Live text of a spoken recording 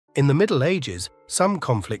In the Middle Ages, some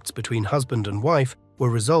conflicts between husband and wife were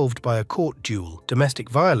resolved by a court duel. Domestic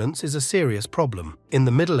violence is a serious problem. In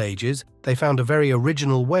the Middle Ages, they found a very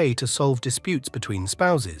original way to solve disputes between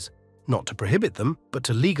spouses, not to prohibit them, but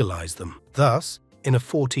to legalize them. Thus, in a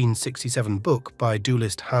 1467 book by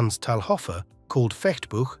duelist Hans Talhofer called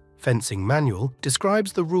Fechtbuch, Fencing Manual,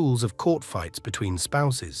 describes the rules of court fights between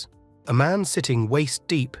spouses. A man sitting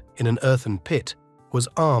waist-deep in an earthen pit was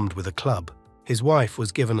armed with a club. His wife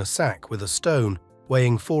was given a sack with a stone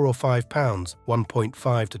weighing 4 or 5 pounds,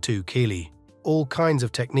 1.5 to 2 kg. All kinds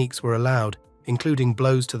of techniques were allowed, including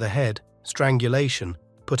blows to the head, strangulation,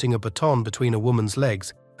 putting a baton between a woman's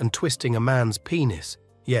legs, and twisting a man's penis.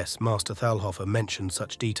 Yes, Master Thalhofer mentioned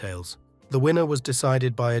such details. The winner was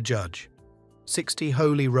decided by a judge. 60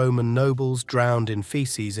 Holy Roman nobles drowned in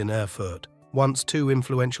feces in Erfurt. Once 2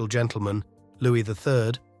 influential gentlemen, Louis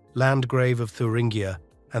III, Landgrave of Thuringia,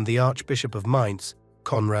 and the Archbishop of Mainz,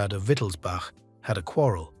 Conrad of Wittelsbach, had a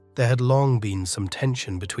quarrel. There had long been some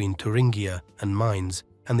tension between Thuringia and Mainz,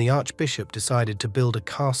 and the Archbishop decided to build a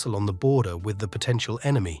castle on the border with the potential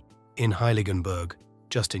enemy, in Heiligenberg,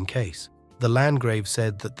 just in case. The Landgrave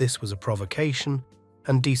said that this was a provocation,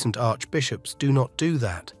 and decent archbishops do not do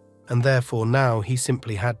that, and therefore now he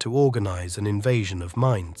simply had to organize an invasion of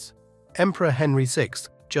Mainz. Emperor Henry VI,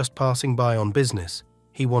 just passing by on business,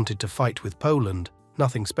 he wanted to fight with Poland,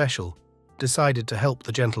 nothing special, decided to help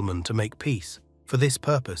the gentleman to make peace. For this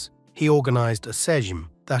purpose, he organized a Sejm,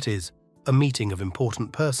 that is, a meeting of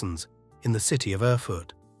important persons, in the city of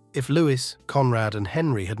Erfurt. If Louis, Conrad, and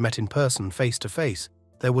Henry had met in person face to face,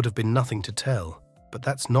 there would have been nothing to tell. But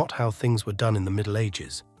that's not how things were done in the Middle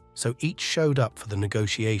Ages, so each showed up for the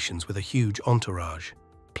negotiations with a huge entourage.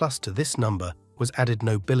 Plus to this number was added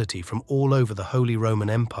nobility from all over the Holy Roman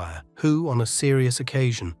Empire, who, on a serious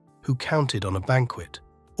occasion, who counted on a banquet.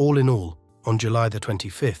 All in all, on July the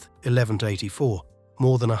 25th, 1184,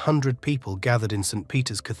 more than 100 people gathered in St.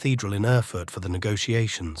 Peter's Cathedral in Erfurt for the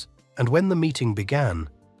negotiations. And when the meeting began,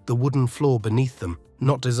 the wooden floor beneath them,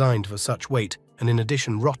 not designed for such weight and in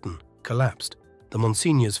addition rotten, collapsed. The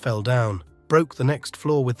monsignors fell down, broke the next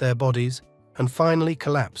floor with their bodies, and finally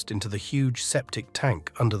collapsed into the huge septic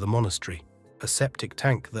tank under the monastery, a septic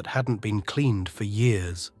tank that hadn't been cleaned for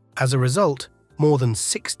years. As a result, more than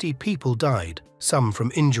 60 people died, some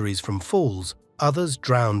from injuries from falls, others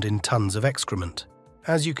drowned in tons of excrement.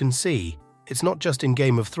 As you can see, it's not just in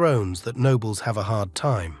Game of Thrones that nobles have a hard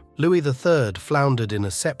time. Louis III floundered in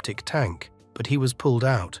a septic tank, but he was pulled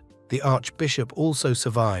out. The Archbishop also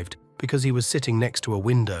survived because he was sitting next to a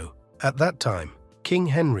window. At that time, King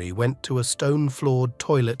Henry went to a stone-floored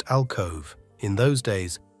toilet alcove. In those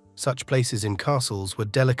days, such places in castles were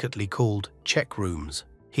delicately called check rooms.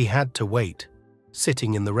 He had to wait,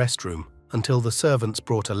 sitting in the restroom, until the servants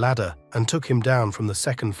brought a ladder and took him down from the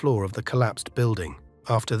second floor of the collapsed building.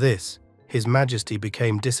 After this, His Majesty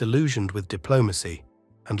became disillusioned with diplomacy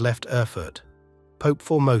and left Erfurt. Pope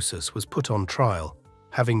Formosus was put on trial,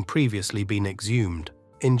 having previously been exhumed.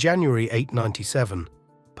 In January 897,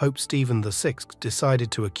 Pope Stephen VI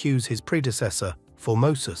decided to accuse his predecessor,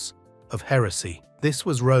 Formosus, of heresy. This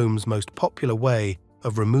was Rome's most popular way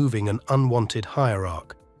of removing an unwanted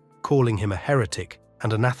hierarch, calling him a heretic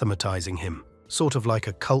and anathematizing him, sort of like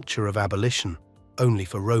a culture of abolition, only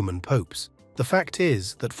for Roman popes. The fact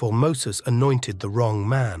is that Formosus anointed the wrong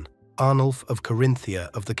man, Arnulf of Carinthia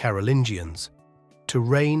of the Carolingians, to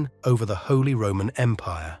reign over the Holy Roman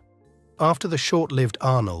Empire. After the short-lived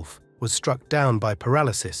Arnulf was struck down by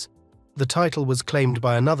paralysis, the title was claimed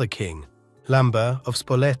by another king, Lambert of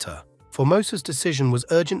Spoleta. Formosus' decision was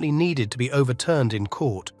urgently needed to be overturned in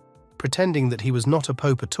court, pretending that he was not a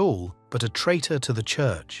pope at all, but a traitor to the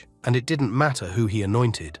church, and it didn't matter who he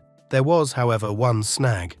anointed. There was, however, one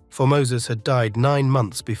snag. Formosus had died 9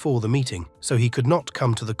 months before the meeting, so he could not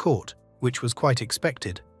come to the court, which was quite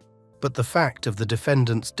expected. But the fact of the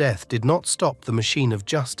defendant's death did not stop the machine of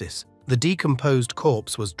justice. The decomposed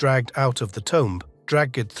corpse was dragged out of the tomb,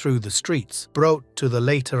 dragged through the streets, brought to the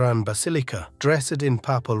Lateran Basilica, dressed in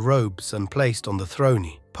papal robes and placed on the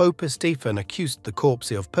throne. Pope Stephen accused the corpse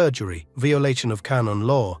of perjury, violation of canon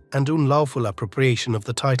law, and unlawful appropriation of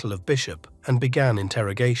the title of bishop, and began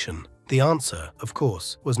interrogation. The answer, of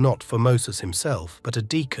course, was not Formosus himself, but a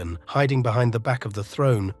deacon hiding behind the back of the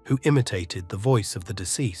throne who imitated the voice of the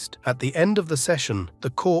deceased. At the end of the session, the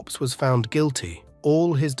corpse was found guilty.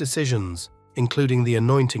 All his decisions, including the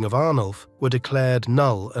anointing of Arnulf, were declared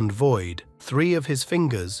null and void. 3 of his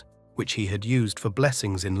fingers, which he had used for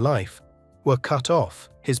blessings in life, were cut off,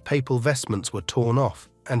 his papal vestments were torn off,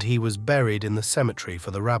 and he was buried in the cemetery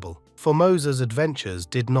for the rabble. Formosus' adventures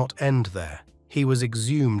did not end there. He was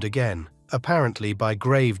exhumed again, apparently by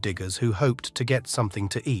grave diggers who hoped to get something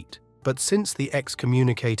to eat. But since the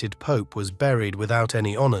excommunicated pope was buried without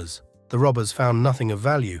any honors, the robbers found nothing of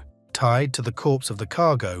value, tied to the corpse of the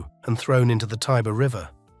cargo and thrown into the Tiber River.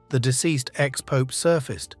 The deceased ex-pope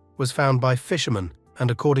surfaced, was found by fishermen, and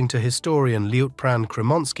according to historian Liutprand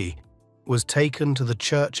Kremonsky, was taken to the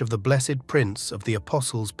Church of the Blessed Prince of the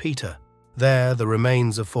Apostles Peter. There, the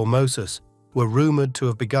remains of Formosus were rumored to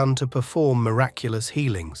have begun to perform miraculous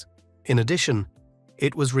healings. In addition,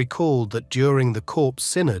 it was recalled that during the Corpse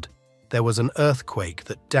Synod, there was an earthquake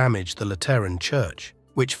that damaged the Lateran Church,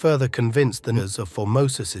 which further convinced the news of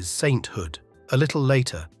Formosus's sainthood. A little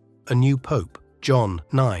later, a new pope, John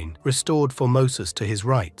IX, restored Formosus to his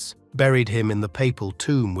rights, buried him in the papal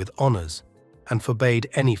tomb with honors, and forbade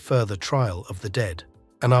any further trial of the dead.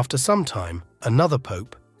 And after some time, another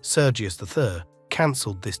pope, Sergius III,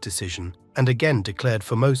 cancelled this decision and again declared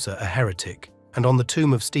Formosa a heretic, and on the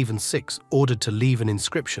tomb of Stephen VI ordered to leave an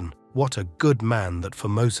inscription, "What a good man that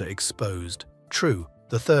Formosa exposed." True,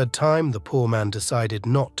 the third time the poor man decided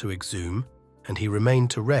not to exhume, and he remained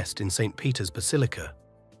to rest in St. Peter's Basilica.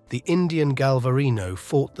 The Indian Galvarino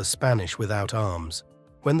fought the Spanish without arms.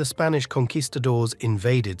 When the Spanish conquistadors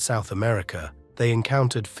invaded South America, they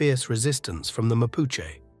encountered fierce resistance from the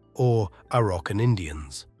Mapuche, or Araucan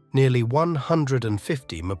Indians. Nearly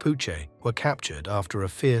 150 Mapuche were captured after a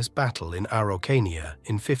fierce battle in Araucania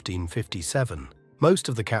in 1557. Most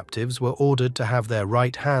of the captives were ordered to have their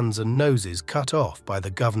right hands and noses cut off by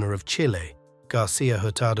the governor of Chile, Garcia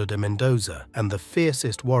Hurtado de Mendoza, and the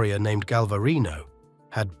fiercest warrior named Galvarino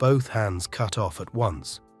had both hands cut off at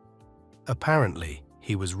once. Apparently,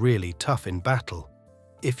 he was really tough in battle.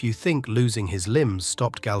 If you think losing his limbs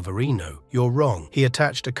stopped Galvarino, you're wrong. He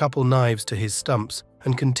attached a couple knives to his stumps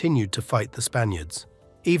and continued to fight the Spaniards.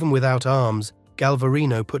 Even without arms,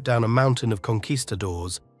 Galvarino put down a mountain of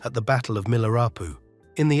conquistadors at the Battle of Milarapu.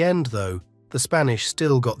 In the end, though, the Spanish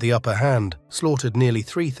still got the upper hand, slaughtered nearly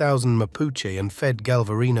 3,000 Mapuche and fed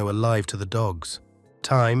Galvarino alive to the dogs.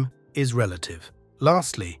 Time is relative.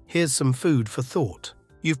 Lastly, here's some food for thought.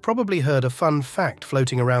 You've probably heard a fun fact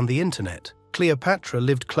floating around the internet. Cleopatra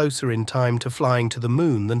lived closer in time to flying to the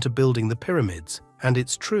moon than to building the pyramids. And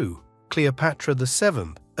it's true. Cleopatra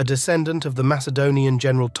VII, a descendant of the Macedonian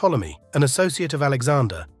general Ptolemy, an associate of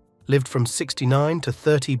Alexander, lived from 69 to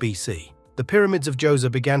 30 BC. The pyramids of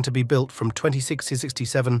Djoser began to be built from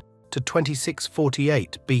 2667 to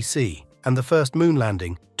 2648 BC, and the first moon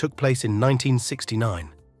landing took place in 1969.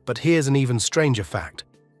 But here's an even stranger fact.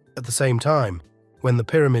 At the same time, when the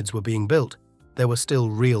pyramids were being built, there were still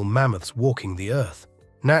real mammoths walking the earth.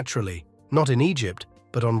 Naturally, not in Egypt,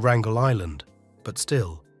 but on Wrangel Island. But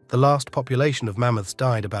still, the last population of mammoths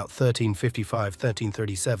died about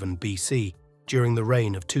 1355–1337 BC during the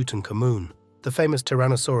reign of Tutankhamun. The famous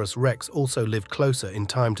Tyrannosaurus rex also lived closer in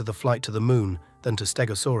time to the flight to the moon than to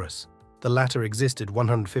Stegosaurus. The latter existed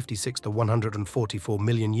 156 to 144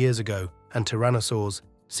 million years ago, and Tyrannosaurs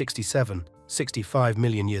 65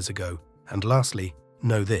 million years ago. And lastly,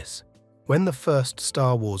 know this. When the first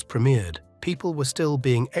Star Wars premiered, people were still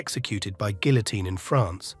being executed by guillotine in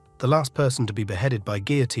France. The last person to be beheaded by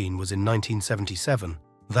guillotine was in 1977.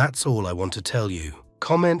 That's all I want to tell you.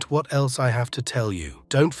 Comment what else I have to tell you.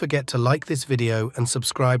 Don't forget to like this video and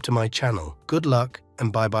subscribe to my channel. Good luck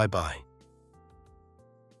and bye.